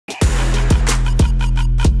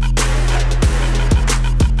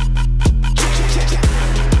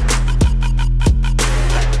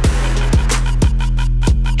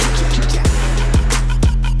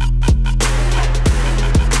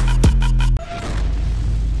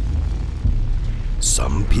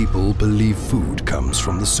people believe food comes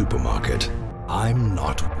from the supermarket. I'm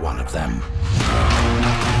not one of them.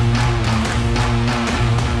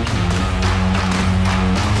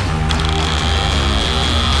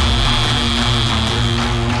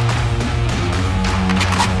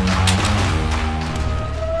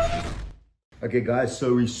 Okay guys,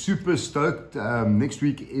 so we're super stoked. Next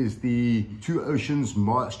week is the Two Oceans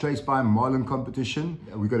Straits by Marlin competition.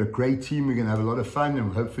 We've got a great team, we're gonna have a lot of fun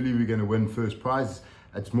and hopefully we're gonna win first prize.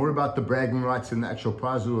 It's more about the bragging rights than the actual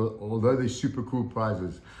prize, although they're super cool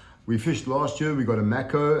prizes. We fished last year, we got a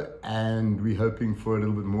Mako, and we're hoping for a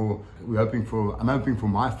little bit more. I'm hoping for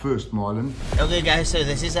my first Marlin. Okay guys, so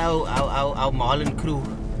this is our Marlin crew.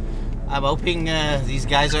 I'm hoping these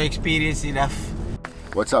guys are experienced enough.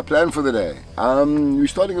 What's our plan for the day?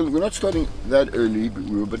 We're not starting that early, but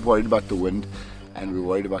we were a bit worried about the wind and we were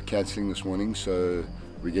worried about cancelling this morning, so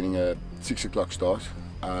we're getting a 6 o'clock start.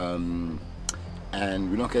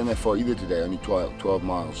 And we're not going that far either today, only 12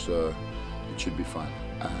 miles, so it should be fun.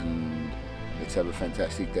 And let's have a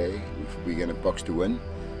fantastic day. We're going to box to win.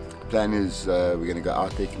 The plan is we're going to go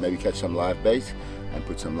out there, maybe catch some live bait and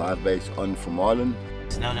put some live bait on for Marlin.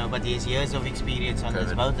 No, but there's years of experience on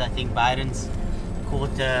this boat. I think Byron's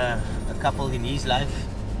caught a couple in his life.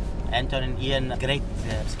 Anton and Ian, great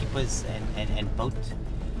skippers and boat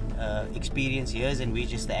experience years, and we're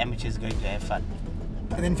just the amateurs going to have fun.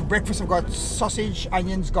 And then for breakfast I've got sausage,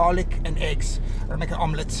 onions, garlic and eggs. I'm gonna make an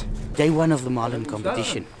omelette. Day one of the Marlin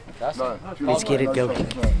competition. Let's get it going.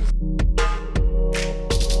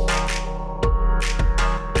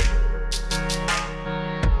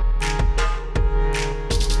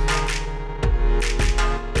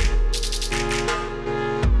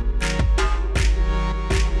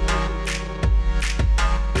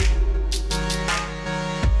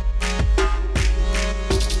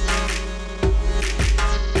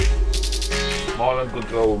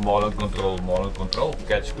 Marlin control,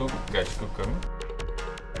 catch cooking.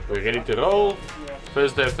 We're ready to roll.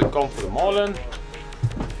 First they have to come for the Marlin.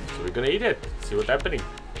 So we're gonna eat it, see what's happening.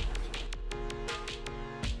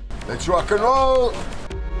 Let's rock and roll!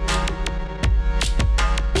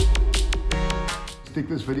 Stick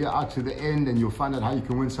this video out to the end and you'll find out how you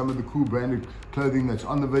can win some of the cool branded clothing that's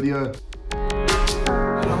on the video.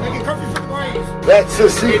 That's a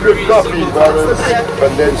secret coffee, brothers.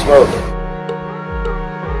 Condensed milk.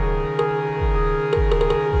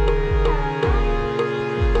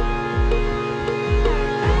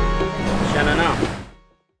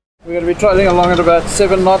 We're going to be trailing along at about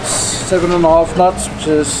 7 knots, 7.5 knots, which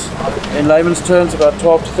is in layman's terms about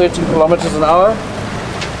 12 to 13 kilometers an hour.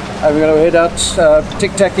 And we're going to head out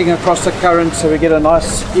tic-tacking across the current so we get a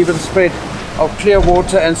nice even spread of clear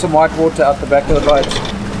water and some white water out the back of the boat.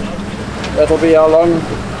 That'll be our long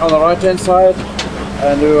on the right hand side,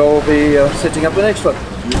 and we will be setting up the next one.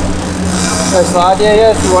 That's the idea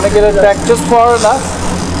here, is we want to get it back just far enough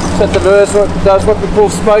so that the lure does what we call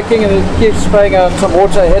smoking, and it keeps spraying out some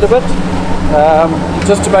water ahead of it,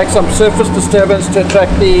 just to make some surface disturbance to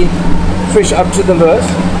attract the fish up to the lures.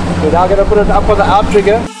 We're now going to put it up on the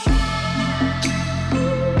outrigger.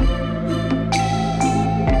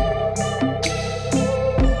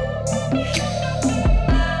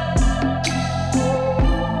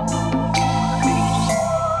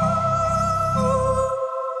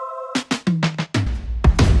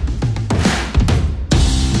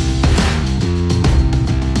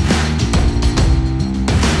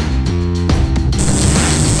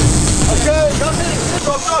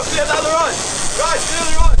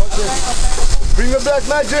 Bring the black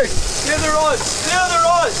magic! Clear the rods! Clear the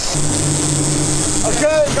rods!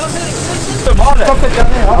 Okay!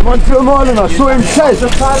 I'm on to a Marlin, I saw him chase!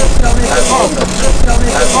 Look at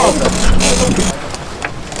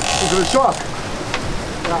the shark!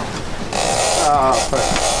 Ah,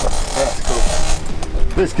 that's cool.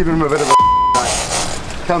 Let's give him a bit of a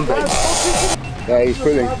come back. Yeah, he's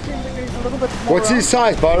pulling. What's his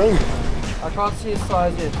size, Byron? I can't see his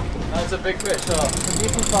size yet. That's a big fish, It's a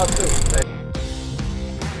decent size fish.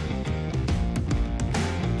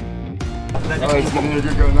 Oh, it's giving you a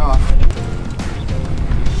good go now.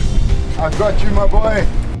 I've got you, my boy.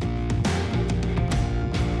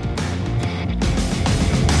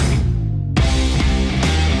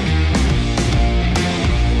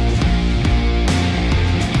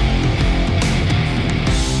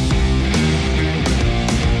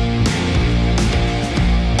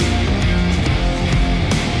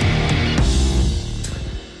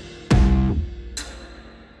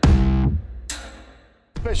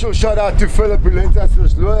 Special shout out to Philip who lent us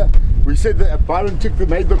this lure. We said that Byron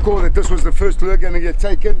made the call that this was the first lure going to get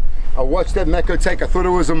taken. I watched that Mako take, I thought it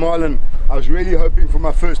was a Marlin. I was really hoping for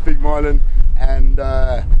my first big Marlin, and and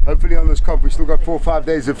hopefully on this comp we still got 4 or 5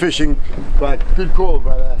 days of fishing. But good call,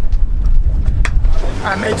 brother.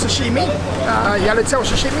 I made sashimi, yellowtail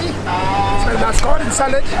sashimi. It's made a nice garden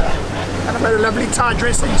salad, and I made a lovely Thai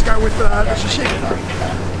dressing to go with the sashimi.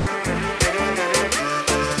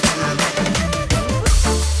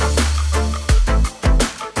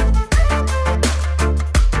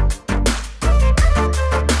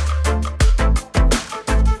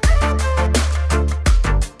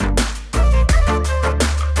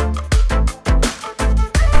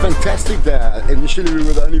 Fantastic there. Initially we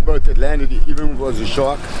were the only boat that landed, even if it was a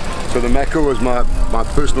shark. So the Mako was my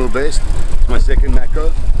personal best. It's my second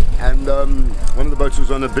Mako. And one of the boats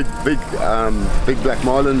was on a big black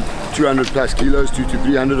Marlin, 200 plus kilos, 200 to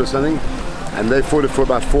 300 or something. And they fought it for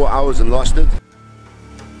about 4 hours and lost it.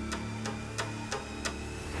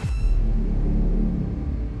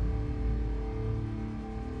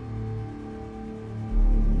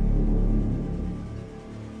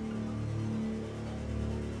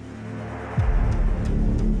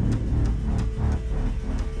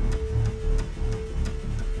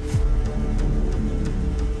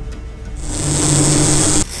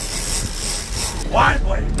 One,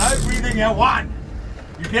 boy. No breathing here. One.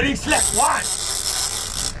 You're getting slapped. One.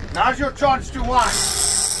 Now's your chance to one.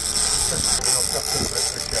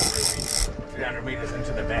 300 meters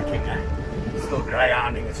into the backing, eh? Still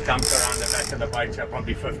greyhounding. It's jumped around the back of the boat here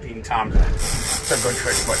probably 15 times. It's a good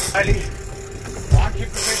fish, boy. Early. One, keep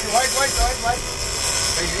the fish. Wait.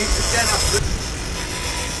 So you need to stand up.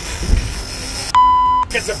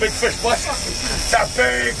 It's a big fish, boy. It's a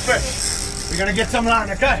big fish. We're gonna get some line,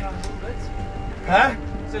 okay? Huh?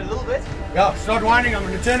 Is it a little bit? Yeah, start winding. I'm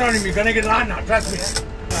going to turn on him. You're going to get line now. Trust me.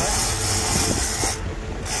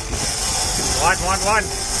 One.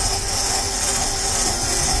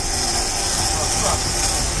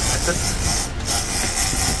 That's it.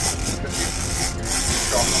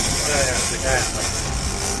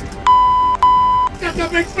 That's a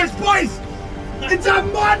big fish, boys! It's a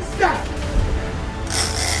monster!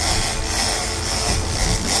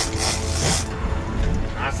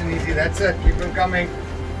 Nice and easy, that's it. Keep them coming.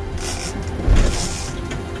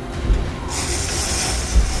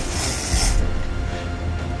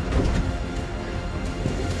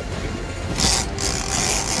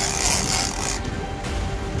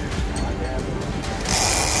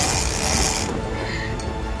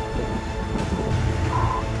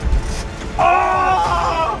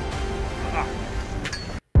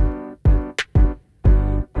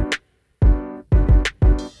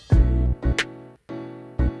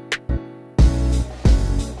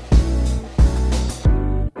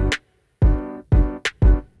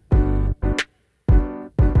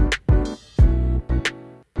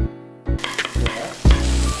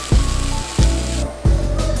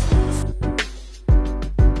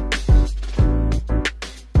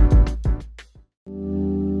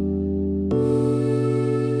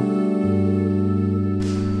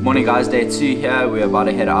 Morning guys, day 2 here. We're about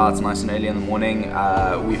to head out nice and early in the morning.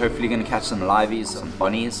 We're hopefully going to catch some liveys, some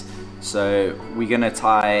bonnies. So we're going to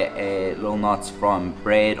tie a little knot from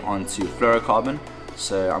braid onto fluorocarbon.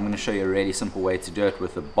 So I'm going to show you a really simple way to do it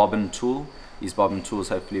with a bobbin tool. These bobbin tools,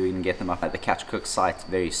 hopefully we can get them up at the Catch Cook site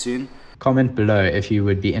very soon. Comment below if you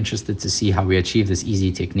would be interested to see how we achieve this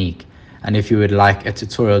easy technique, and if you would like a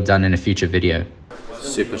tutorial done in a future video.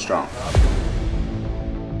 Super strong.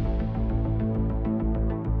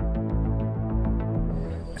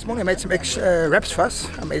 This morning I made some extra wraps for us.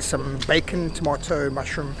 I made some bacon, tomato,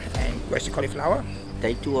 mushroom and roasted cauliflower.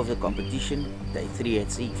 Day 2 of the competition, day 3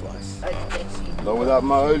 at sea for us. Not without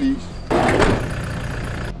my holies.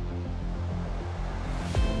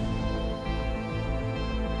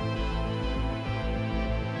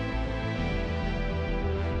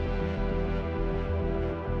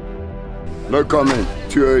 No comment,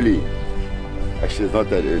 too early. Actually, it's not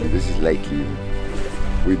that early, this is lately.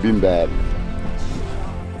 We've been bad.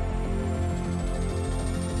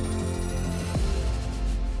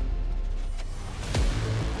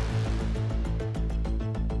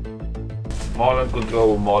 Marlin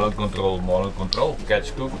control, Marlin control, Marlin control.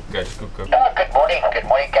 Catch cook, catch cook. Good morning,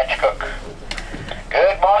 catch cook.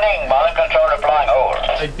 Good morning, Marlin control replying hold.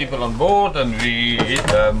 8 people on board, and we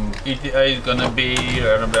ETA is gonna be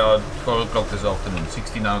around about 4 o'clock this afternoon,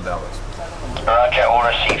 1600 hours. Roger, all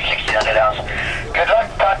received, 1600 hours. Good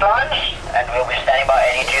luck, tight lines, and we'll be standing by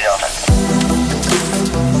 82 Delta.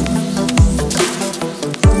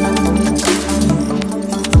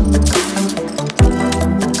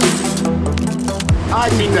 I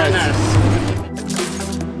mean that.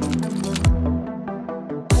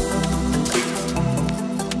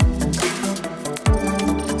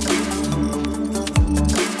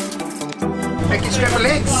 chicken scrambled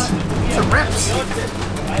eggs, some wraps.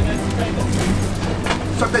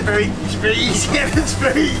 It's not that it's very easy and it's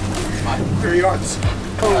very hot.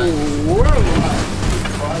 Oh, whoa.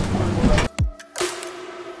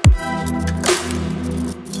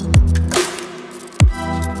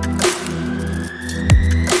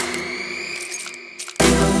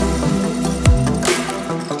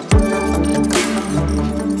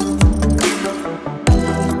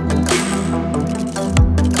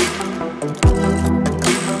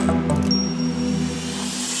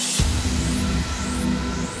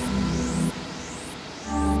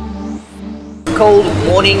 Cold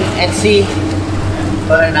morning at sea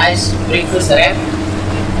for a nice breakfast wrap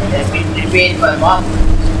that's been prepared by Mom.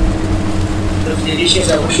 Looks delicious.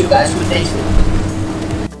 I wish you guys could taste it.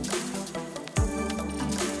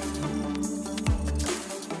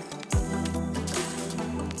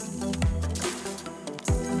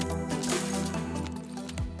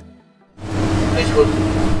 It's good.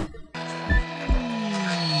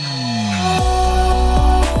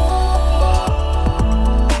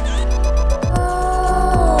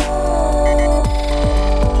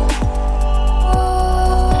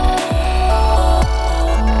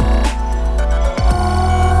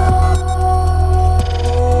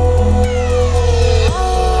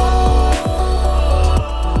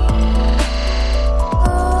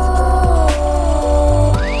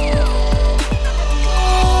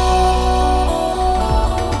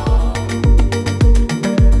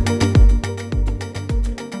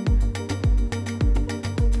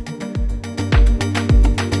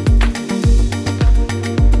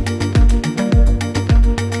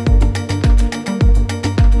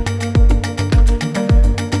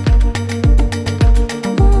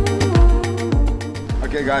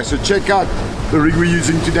 Guys, so check out the rig we're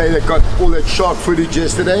using today that got all that shark footage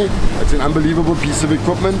yesterday. It's an unbelievable piece of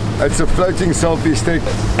equipment. It's a floating selfie stick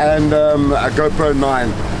and a GoPro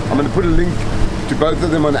 9. I'm going to put a link to both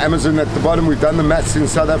of them on Amazon at the bottom. We've done the maths in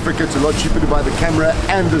South Africa. It's a lot cheaper to buy the camera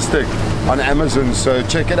and the stick on Amazon. So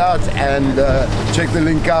check it out and check the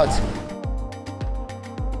link out.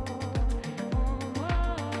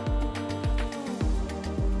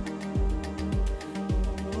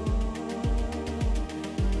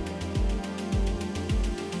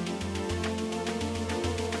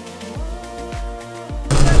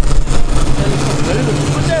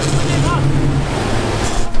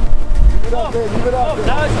 Leave it up.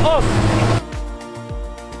 Now it's off.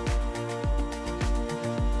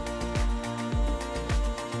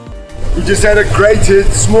 He just had a great hit,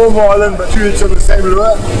 small marlin, but 2 hits on the same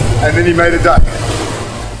lure, and then he made a duck.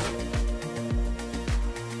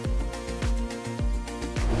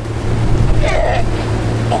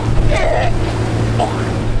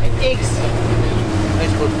 Eggs.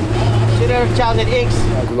 That's good. Should have chocolate eggs.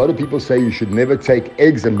 A lot of people say you should never take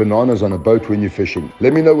eggs and bananas on a boat when you're fishing.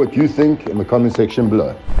 Let me know what you think in the comment section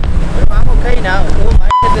below. I'm okay now. All my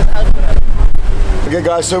shit is out. Okay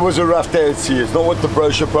guys, so it was a rough day at sea. It's not what the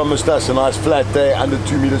brochure promised us, a nice flat day, under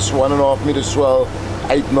 2 meters, 1.5 meter swell,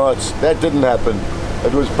 8 knots. That didn't happen.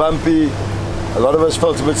 It was bumpy. A lot of us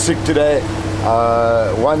felt a bit sick today.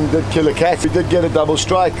 One did kill a cat. We did get a double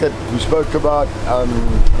strike that we spoke about. A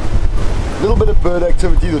little bit of bird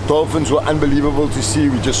activity. The dolphins were unbelievable to see.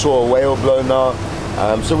 We just saw a whale blow now.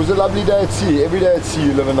 So it was a lovely day at sea. Every day at sea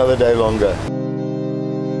you live another day longer.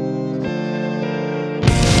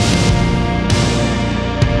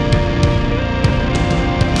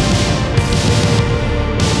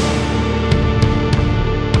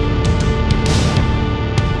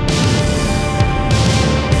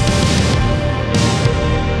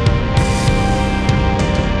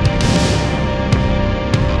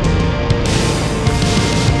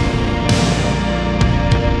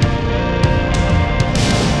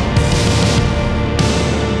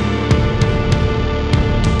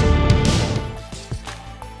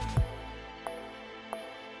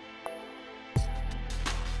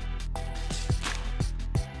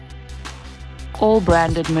 All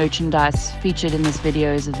branded merchandise featured in this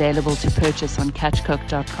video is available to purchase on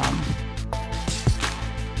catchcook.com.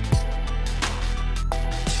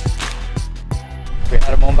 We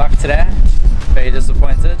had them on back today. Very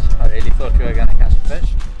disappointed. I really thought we were going to catch a fish.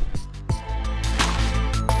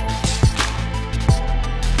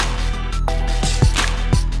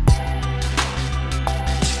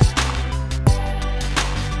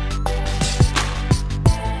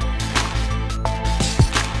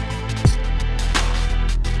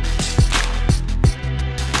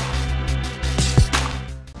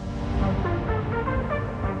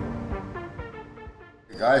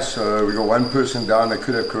 Guys, so we got one person down that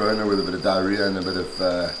could have corona with a bit of diarrhea and a bit of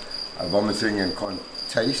vomiting and can't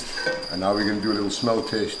taste, and now we're going to do a little smell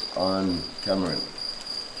test on Cameron.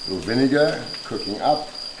 A little vinegar, cooking up.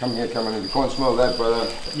 Come here, Cameron, if you can't smell that,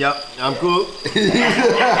 brother. Yep, I'm cool.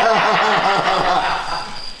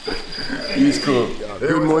 He's cool.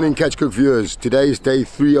 Good morning, Catch Cook viewers. Today is day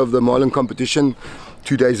 3 of the Marlin competition.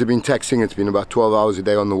 2 days have been taxing. It's been about 12 hours a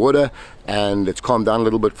day on the water, and it's calmed down a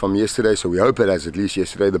little bit from yesterday, so we hope it has. At least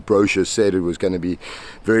yesterday the brochure said it was going to be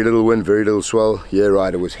very little wind, very little swell. Yeah,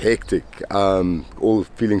 right, it was hectic. All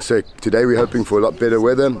feeling sick. Today we're hoping for a lot better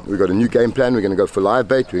weather. We've got a new game plan. We're going to go for live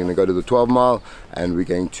bait. We're going to go to the 12 mile, and we're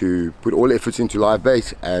going to put all efforts into live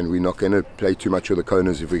bait, and we're not going to play too much with the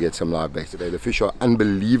coners if we get some live bait today. The fish are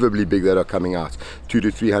unbelievably big that are coming out,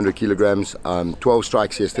 200 to 300 kilograms, 12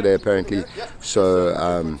 strikes yesterday apparently. So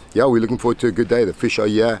yeah, we're looking forward to a good day. The fish are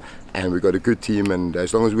here, and we've got a good team, and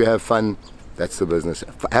as long as we have fun, that's the business.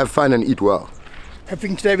 Have fun and eat well.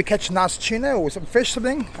 Hoping today we catch a nice tuna or some fish,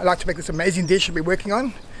 something. I like to make this amazing dish I'll be working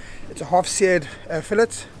on. It's a half-seared fillet,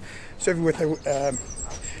 serving with a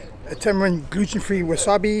tamarind gluten-free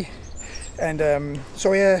wasabi and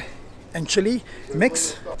soya and chili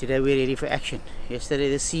mix. Today we're ready for action. Yesterday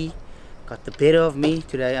the sea got the better of me.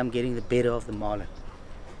 Today I'm getting the better of the marlin.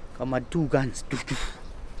 Got my 2 guns.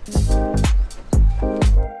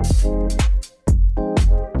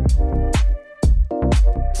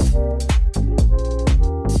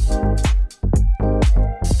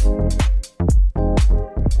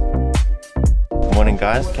 Morning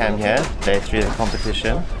guys, Cam here, day 3 of the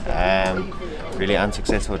competition. Really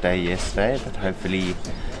unsuccessful day yesterday, but hopefully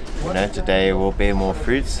today will bear more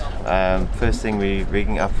fruits. First thing, we're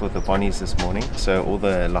rigging up for the bonnies this morning, so all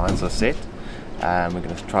the lines are set. We're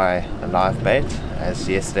going to try a live bait, as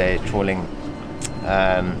yesterday trawling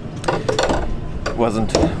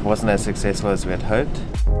wasn't as successful as we had hoped.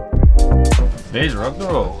 Let's rock and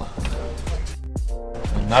roll.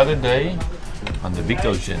 Another day on the big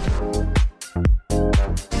ocean.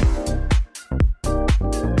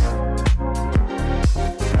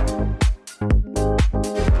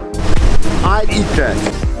 I'd eat that.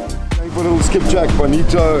 Going for a little skipjack,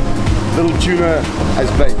 bonito, little tuna as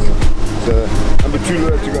bait. So number 2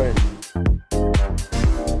 lure to go in.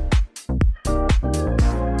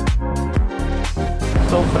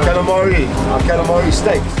 Calamari, our calamari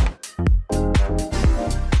steaks.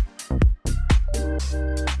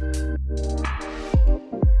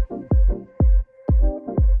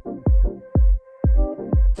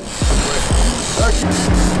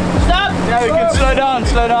 Stop! Yeah, we can slow down,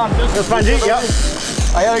 slow down. Just bungee, yep.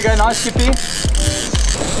 Oh, here we go, nice skippy.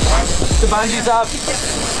 The bungee's up.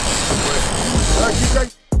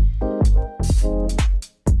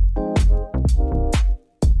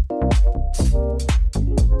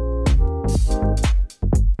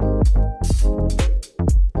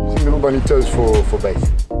 Using little bonitos for bait.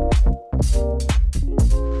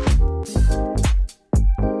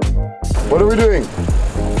 What are we doing?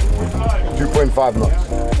 2.5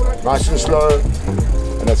 knots. Nice and slow,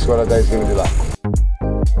 and that's what our day is going to be like.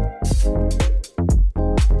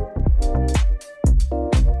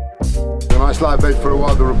 A nice live bait for a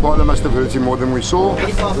while. The rapala must have hurt him more than we saw.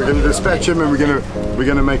 We're going to dispatch him, and we're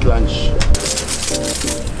going to make lunch.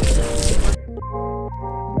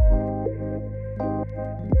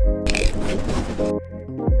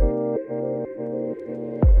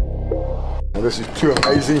 This is 2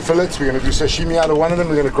 amazing fillets. We're going to do sashimi out of one of them.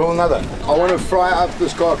 We're going to grill another. I want to fry up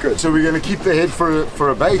this carcass. So we're going to keep the head for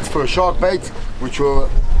a bait, for a shark bait, which will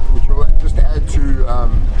just add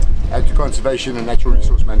to conservation and natural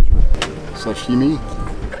resource management. Sashimi.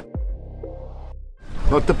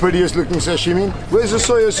 Not the prettiest looking sashimi. Where's the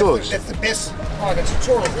soya sauce? That's the best part. That's the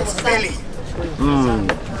churro. That's the belly.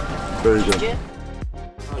 Very good.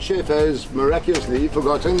 Our chef has miraculously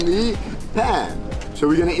forgotten the pan. So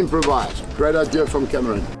we're going to improvise. Great idea from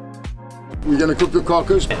Cameron. We're going to cook the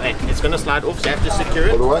carcass. Wait, it's going to slide off, so you have to secure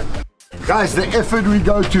it. All the way. Guys, the effort we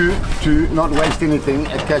go to not waste anything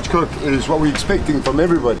at Catch Cook is what we're expecting from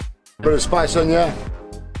everybody. Bit of spice on here.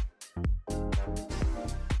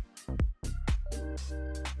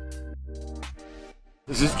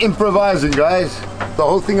 This is improvising, guys. The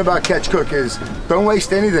whole thing about Catch Cook is don't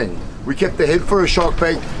waste anything. We kept the head for a shark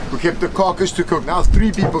bait. We kept the carcass to cook. Now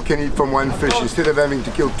 3 people can eat from 1 fish instead of having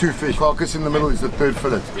to kill 2 fish. Carcass in the middle is the 3rd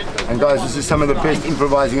fillet. And guys, this is some of the best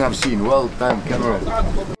improvising I've seen. Well done, Cameron.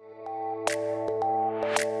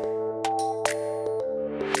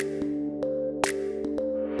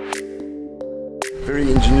 Very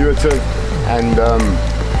ingenuitive, and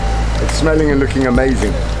it's smelling and looking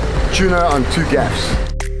amazing. Tuna on 2 gaffs.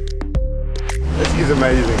 This is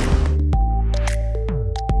amazing.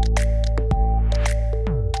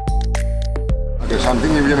 Okay, so I'm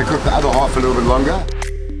thinking we're going to cook the other half a little bit longer.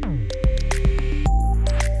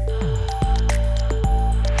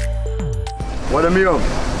 What a meal.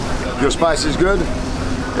 If your spice is good,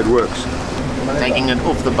 it works. Taking it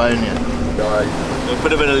off the bone here. So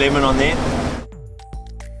put a bit of lemon on there.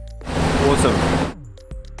 Awesome.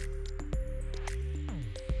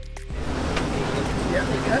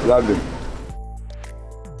 Lovely.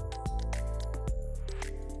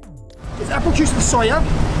 It's apple juice and soya,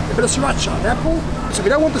 a bit of sriracha and apple. So we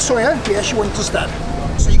don't want the soya, we actually want it to stab.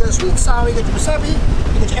 So you got a sweet sour, you got your wasabi,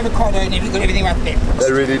 you got your avocado, and you've got everything right there.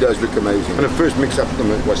 That really does look amazing. I'm going to first mix up the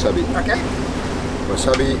wasabi. Okay.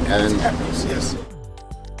 Wasabi and apples, yes.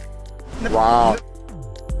 Wow.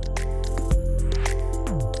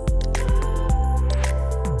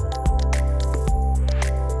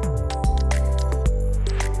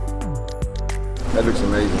 That looks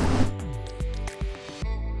amazing.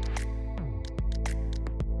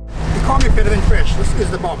 You can't be better than fresh. This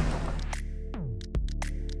is the bomb.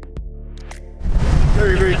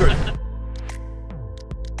 Very, very good.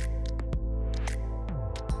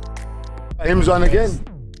 Hymns on again.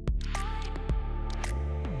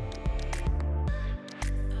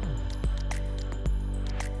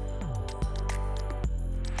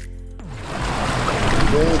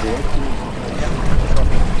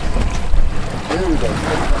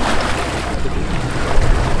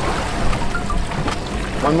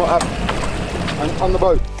 One more up and on the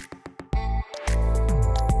boat.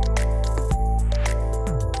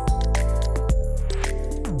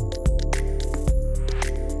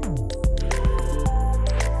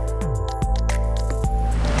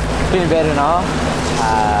 Feeling better now.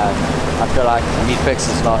 I feel like meat picks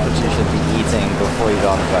is not what you should be eating before you go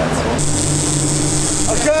on the boat.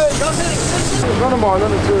 Okay, run a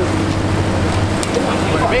Marlin, it's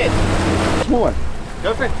a small one.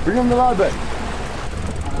 Go for it. Bring him the live bait.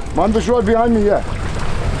 Man was right behind me here.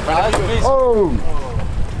 Oh!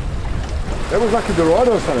 That was like a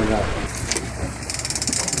Dorado or something now.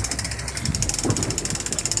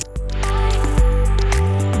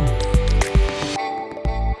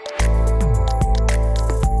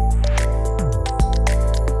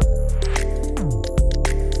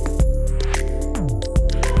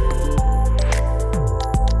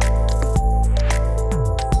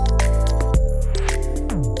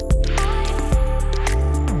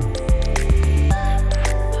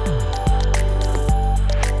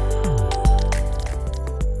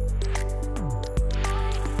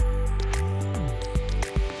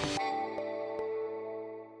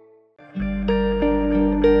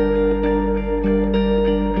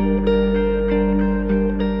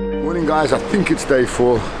 Guys, I think it's day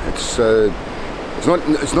 4. It's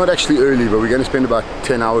not actually early, but we're going to spend about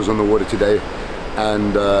 10 hours on the water today,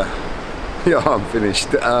 and yeah, I'm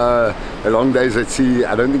finished. A long days at sea.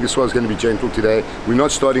 I don't think the swell's going to be gentle today. We're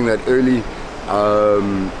not starting that early,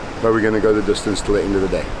 but we're going to go the distance till the end of the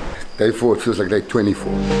day. Day 4, it feels like day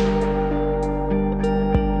 24.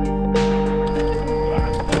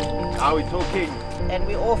 Are we talking? And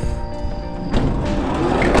we're off.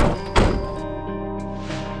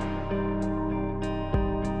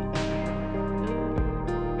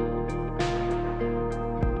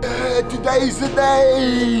 Today's the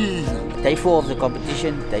day! Day 4 of the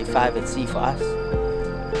competition, day 5 at sea for us.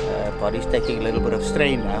 Body's taking a little bit of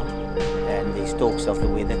strain now, and there's talks of the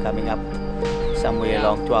weather coming up somewhere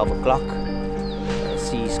along 12 o'clock.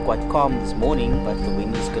 Sea's quite calm this morning, but the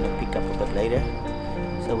wind is going to pick up a bit later.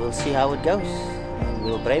 So we'll see how it goes, and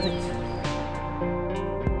we'll brave it.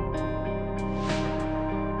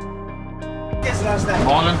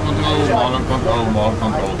 Marlin control, Marlin control, Marlin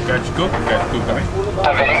control. Catch cook, right?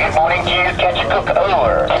 A very good morning to you, catch cook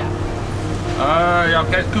over. Yeah,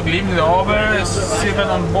 catch cook leaving the harbour, 7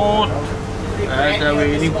 on board, and we're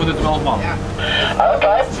heading for the 12 man.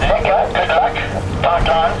 Okay, thank you, good luck. Tight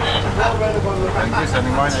lines. Thank you,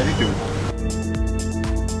 sending mine 82.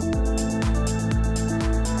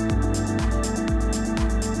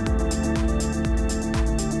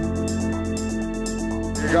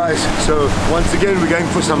 Guys, so once again we're going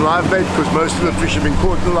for some live bait because most of the fish have been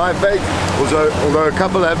caught in live bait, although a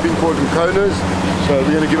couple have been caught in coners. So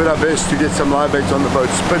we're going to give it our best to get some live baits on the boat,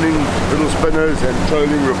 spinning, little spinners and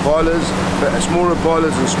trolling rapalas, small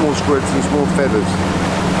rapalas and small squids and small feathers.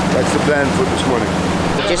 That's the plan for this morning.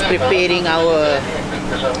 We're just preparing our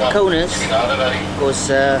coners because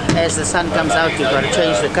as the sun comes out you've got to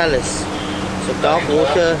change the colors. So dark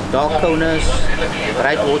water, dark coners,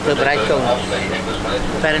 bright water, bright coners.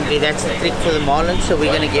 Apparently that's the trick for the marlin, so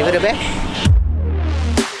we're going to give it a bash.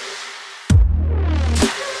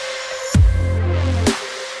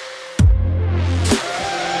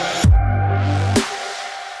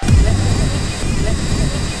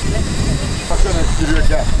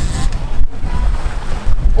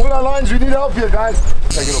 All our lines, we need help here, guys.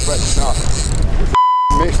 Take it off practice now.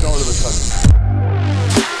 messed all of a sudden.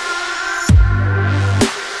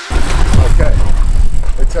 Okay,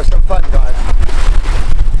 let's have some fun, guys.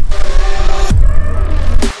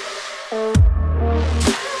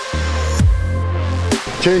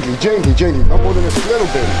 Gently, gently, gently, not more than a little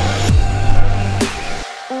bit.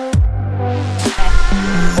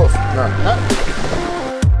 Off, no.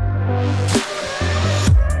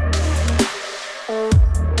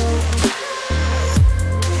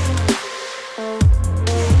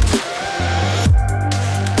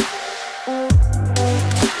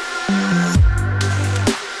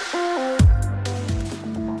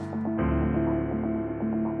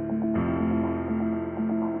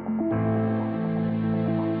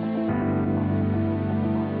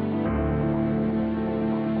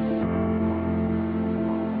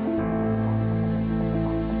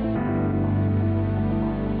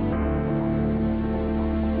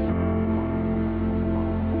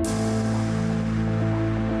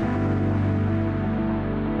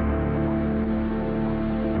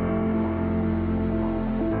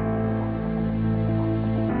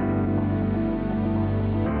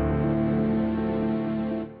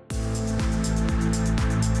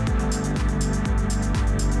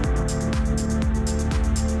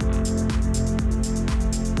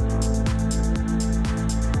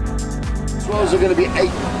 Swells are going to be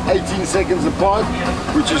 18 seconds apart,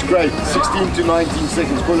 which is great. 16 to 19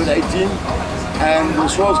 seconds, call it 18. And the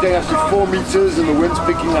swell's going up to 4 meters and the wind's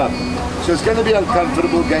picking up. So it's going to be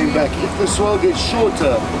uncomfortable going back. If the swell gets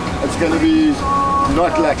shorter, it's going to be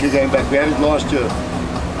not likely going back. We had it last year.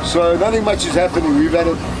 So nothing much is happening. We've had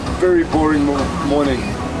a very boring morning.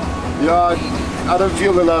 Yeah, I don't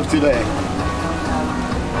feel the love today.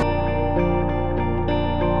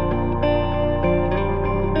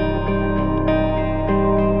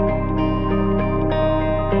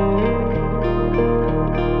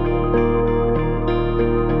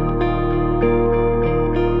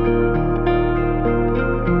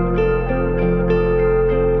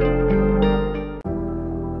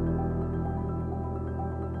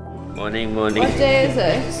 Morning. What day is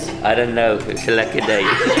it? I don't know, it's a lucky day.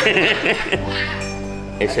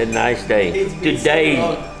 It's a nice day.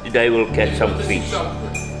 Today we'll catch some fish,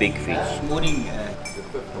 big fish. This morning,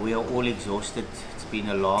 we are all exhausted. It's been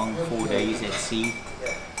a long 4 days at sea,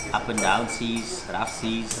 up and down seas, rough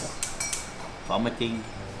seas, vomiting.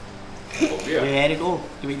 We had it all,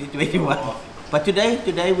 2021. But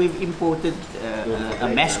today we've imported a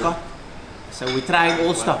mascot. So we're trying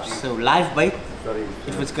all stops. So live bait.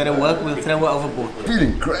 If it's gonna work, we'll throw it overboard.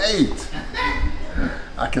 Feeling great.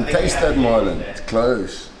 I can taste that Marlin. It's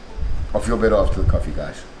close. I feel better after the coffee,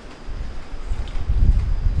 guys.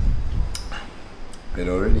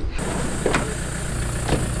 Better already.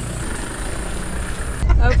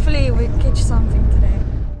 Hopefully we catch something today.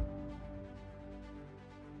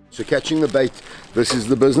 So catching the bait, this is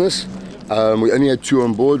the business. We only had 2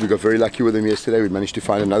 on board. We got very lucky with them yesterday. We managed to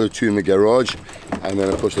find another 2 in the garage, and then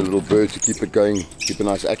of course a little bird to keep it going, keep a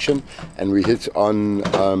nice action. And we hit on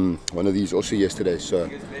one of these also yesterday. So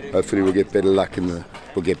hopefully we'll get better luck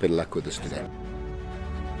with this today.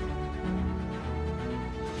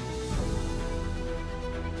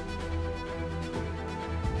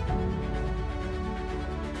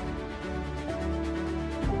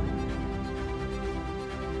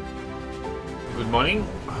 Good morning.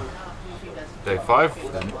 Day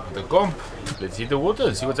 5, the comp. Let's hit the water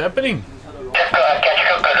and see what's happening. We'll be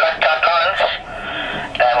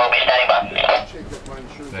standing by.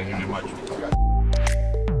 Thank you very much.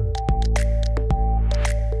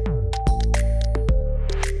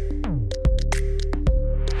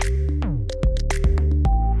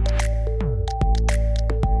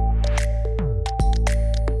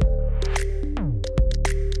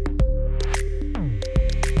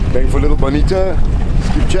 Going for a little bonita,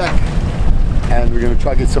 skipjack, and we're going to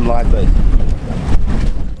try to get some live bait.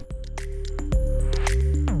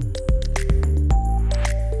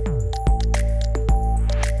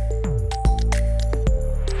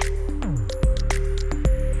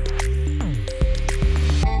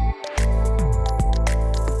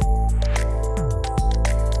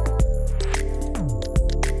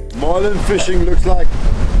 Marlin fishing looks like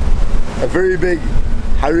a very big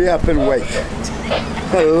hurry up and wait.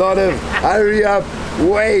 A lot of hurry up,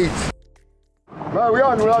 wait. No, we're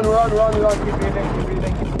on.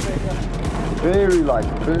 Very light.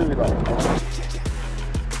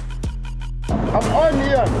 I'm on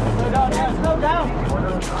here. Slow down.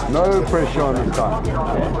 No pressure on this time.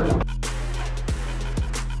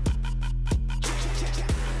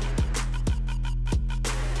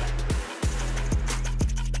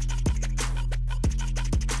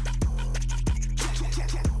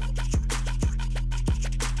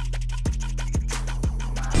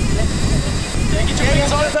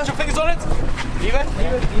 on it. Leave it.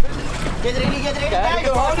 Get ready. Okay,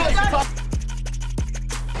 go hold it.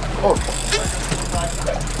 Oh.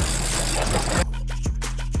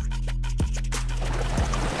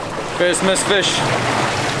 First missed fish.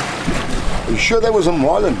 Are you sure that was a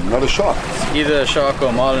marlin, not a shark? It's either a shark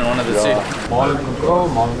or marlin, one of the two. Marlin control,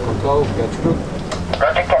 catch cook.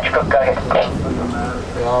 Roger, catch cook, go ahead.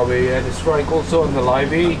 Yeah, we had a strike also on the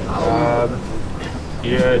livey.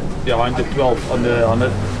 Here behind the 12 on the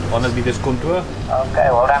 100 meters contour. Okay,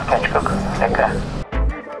 well done, catch cook. Lekker.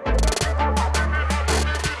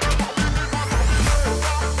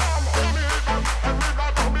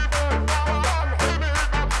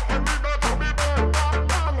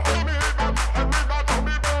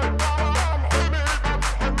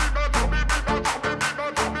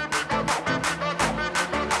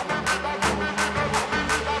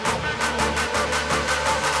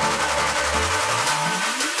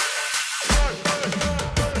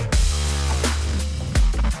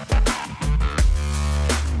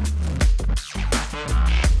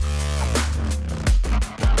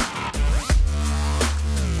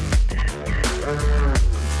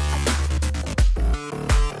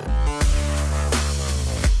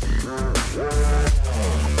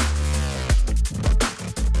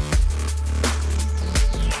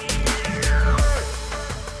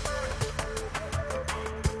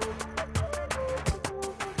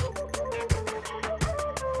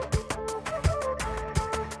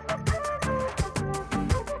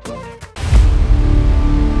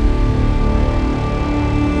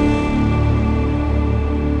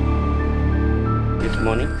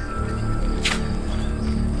 Morning.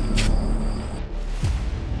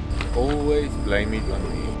 Always blame it on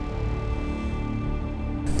me.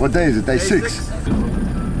 What day is it? Day 6?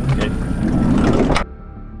 Okay.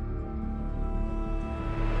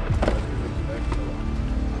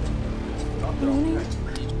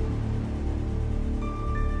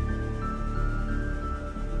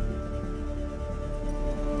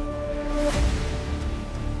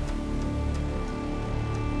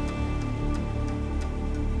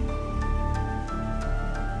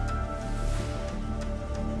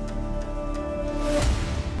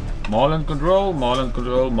 Marlin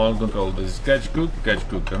control. This is catch cook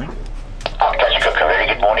coming. Catch cook, a very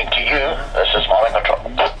good morning to you. This is Marlin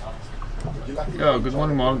control. Yeah, good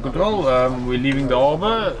morning, Marlin control. We're leaving the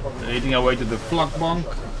harbour, heading our way to the flak bank,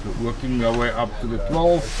 working our way up to the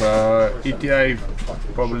 12. ETA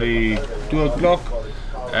probably 2 o'clock,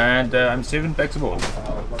 and I'm 7 packs aboard. Okay,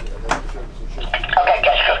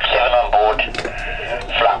 catch cook, 7 on board.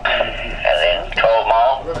 Flak, and then 12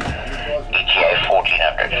 mile. ETA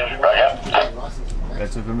 1400. Roger.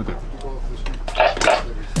 That's affirmative.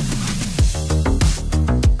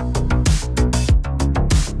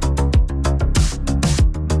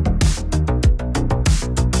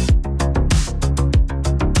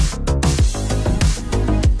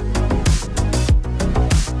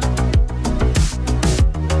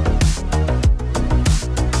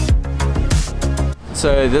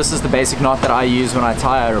 So this is the basic knot that I use when I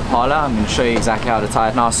tie a Rapala. I'm going to show you exactly how to tie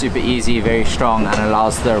it now. Super easy, very strong, and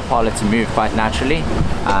allows the Rapala to move quite naturally.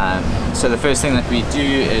 So the first thing that we do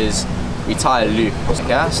is we tie a loop.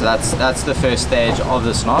 Okay, so that's the first stage of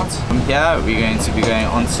this knot. From here we're going to be going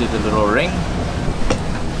onto the little ring.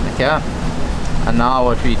 Okay, and now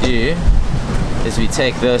what we do is we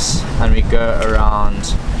take this and we go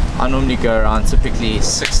around. I normally go around typically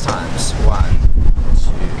 6 times. 1,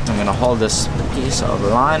 2. I'm going to hold this piece of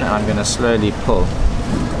line and I'm going to slowly pull.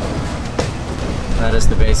 That is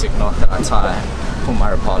the basic knot that I tie for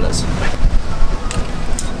my Rapalas.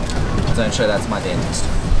 Don't show that to my dentist.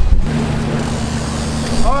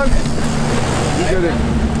 You did it.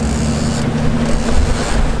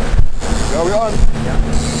 Are we on? Yeah.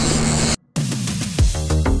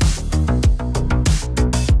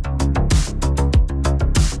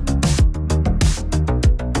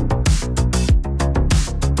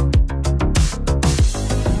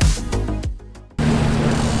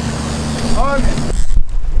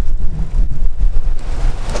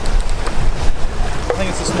 I think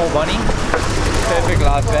it's a small bunny, perfect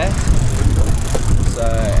live bait. So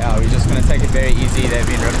yeah, we're just going to take it very easy. They've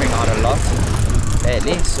been ripping out a lot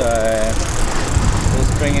lately, so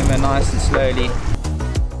just bring him in nice and slowly.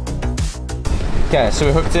 Okay, so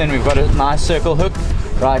we're hooked in. We've got a nice circle hook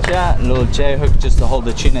right here, a little J hook just to hold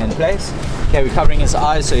the tuna in place. Okay, we're covering his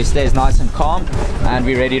eyes so he stays nice and calm, and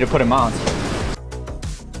we're ready to put him out.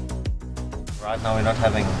 Right now we're not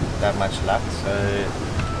having that much luck, so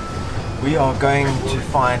we are going to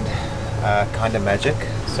find kind of magic.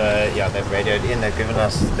 So yeah, they've radioed in, they've given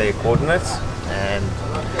us their coordinates, and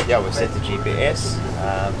yeah, we've set the GPS.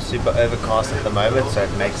 Super overcast at the moment, so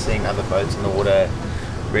it makes seeing other boats in the water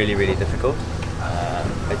really, really difficult.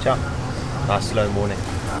 But yeah, nice slow morning.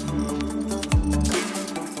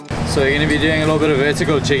 So we're going to be doing a little bit of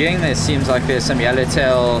vertical jigging. There seems like there's some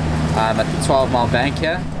yellowtail at the 12-mile bank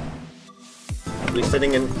here. We're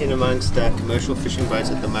sitting in amongst commercial fishing boats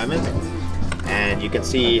at the moment, and you can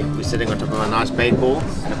see we're sitting on top of a nice bait ball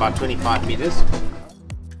at about 25 meters.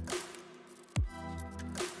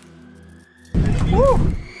 Woo!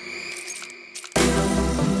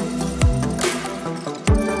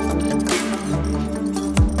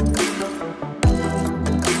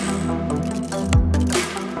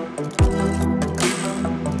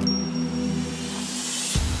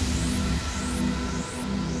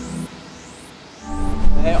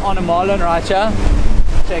 They're on a Marlin right here.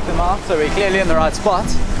 Check them out, so we're clearly in the right spot.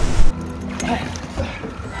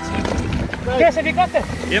 Yes, have you got it?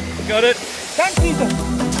 Yep, got it. Thanks, Peter.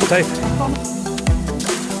 Tape.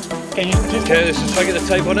 Can you just... Okay, let's just try to get the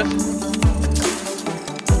tape on it.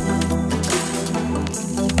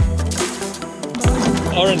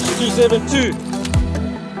 Orange 272.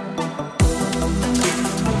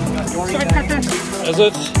 That's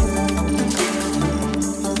it.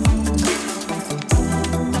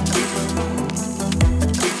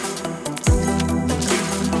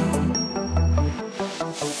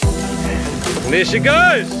 There she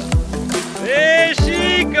goes! There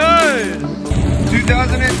she goes!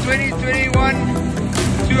 2020-21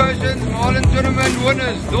 Two Oceans Marlin Tournament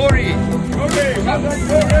winners, Dory!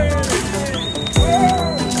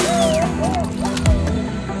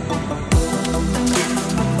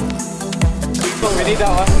 We need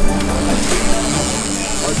that one.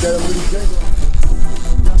 Okay, I'm really good.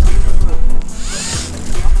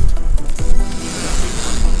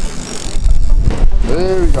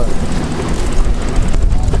 There we go.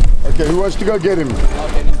 Okay, who wants to go get him?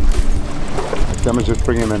 Someone just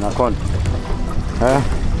bring him in, I can't. Huh?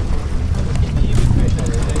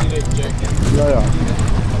 Yeah.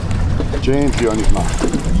 Gently on his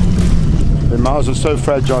mouth. Their mouths are so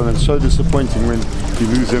fragile and so disappointing when you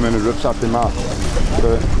lose them and it rips up their mouth.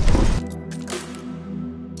 So,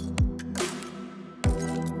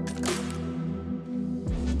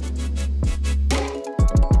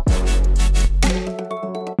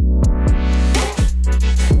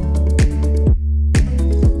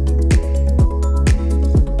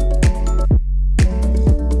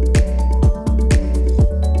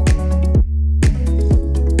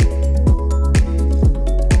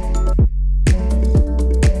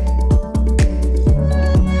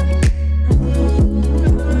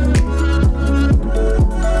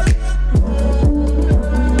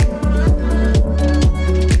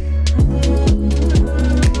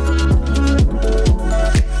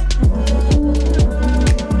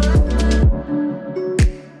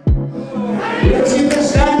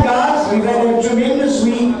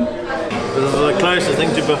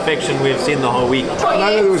 perfection we've seen the whole week.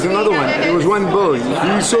 no, there was another one. There was one bull.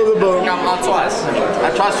 You saw the bull. Come out twice.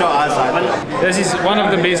 I trust your eyesight. This is one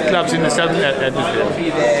of the best clubs in the southern atmosphere.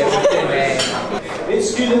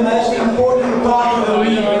 Let's do the most important part of the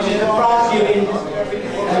week, which is the prize giving.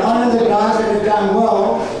 And one of the guys that have done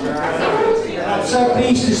well. I'm so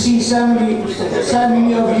pleased to see so many of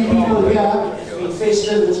you people here. It's been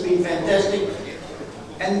festive, it's been fantastic.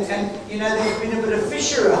 And you know, there's been a bit of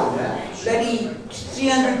fish around, bloody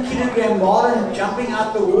 300 kilogram marlin jumping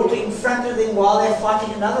out the water in front of them while they're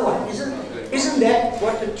fighting another one. Isn't that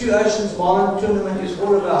what the Two Oceans Marlin Tournament is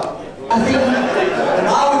all about? I think, and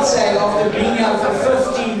I would say after being here for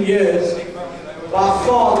 15 years, by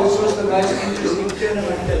far this was the most interesting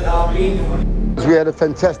tournament that I've been on. We had a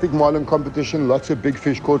fantastic marlin competition, lots of big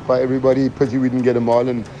fish caught by everybody. Pity we didn't get a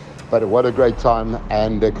marlin. But what a great time,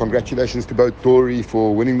 and congratulations to both Dory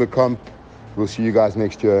for winning the comp. We'll see you guys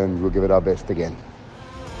next year and we'll give it our best again.